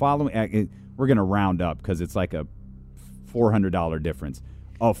the following. We're going to round up because it's like a $400 difference.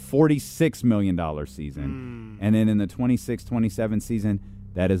 A $46 million season. And then in the 26-27 season,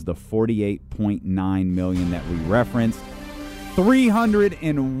 that is the $48.9 million that we referenced.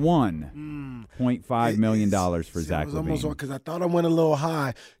 $301.5 million for Zach LaVine. Because I thought I went a little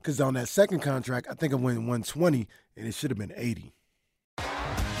high because on that second contract, I think I went 120, and it should have been 80.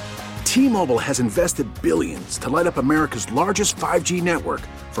 T-Mobile has invested billions to light up America's largest 5G network,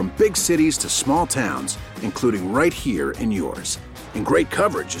 from big cities to small towns, including right here in yours. And great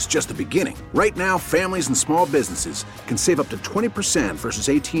coverage is just the beginning. Right now, families and small businesses can save up to 20% versus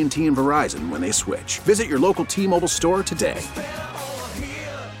AT&T and Verizon when they switch. Visit your local T-Mobile store today.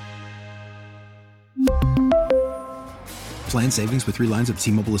 Plan savings with 3 lines of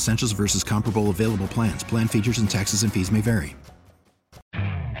T-Mobile Essentials versus comparable available plans. Plan features and taxes and fees may vary.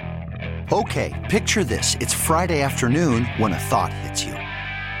 Okay, picture this. It's Friday afternoon when a thought hits you.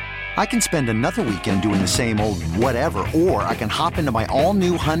 I can spend another weekend doing the same old whatever, or I can hop into my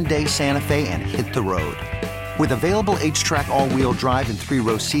all-new Hyundai Santa Fe and hit the road. With available H-Track all-wheel drive and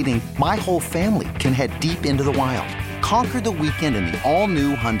 3-row seating, my whole family can head deep into the wild. Conquer the weekend in the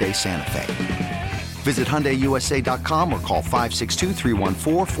all-new Hyundai Santa Fe. Visit HyundaiUSA.com or call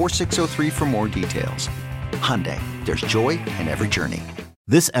 562-314-4603 for more details. Hyundai, there's joy in every journey.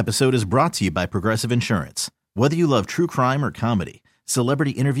 This episode is brought to you by Progressive Insurance. Whether you love true crime or comedy,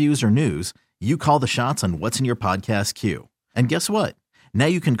 celebrity interviews or news, you call the shots on what's in your podcast queue. And guess what? Now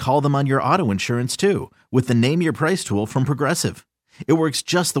you can call them on your auto insurance too with the Name Your Price tool from Progressive. It works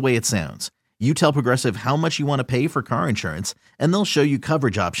just the way it sounds. You tell Progressive how much you want to pay for car insurance, and they'll show you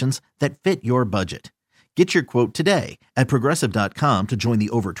coverage options that fit your budget. Get your quote today at Progressive.com to join the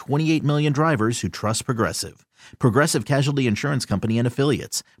over 28 million drivers who trust Progressive. Progressive Casualty Insurance Company and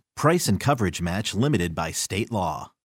Affiliates. Price and coverage match limited by state law.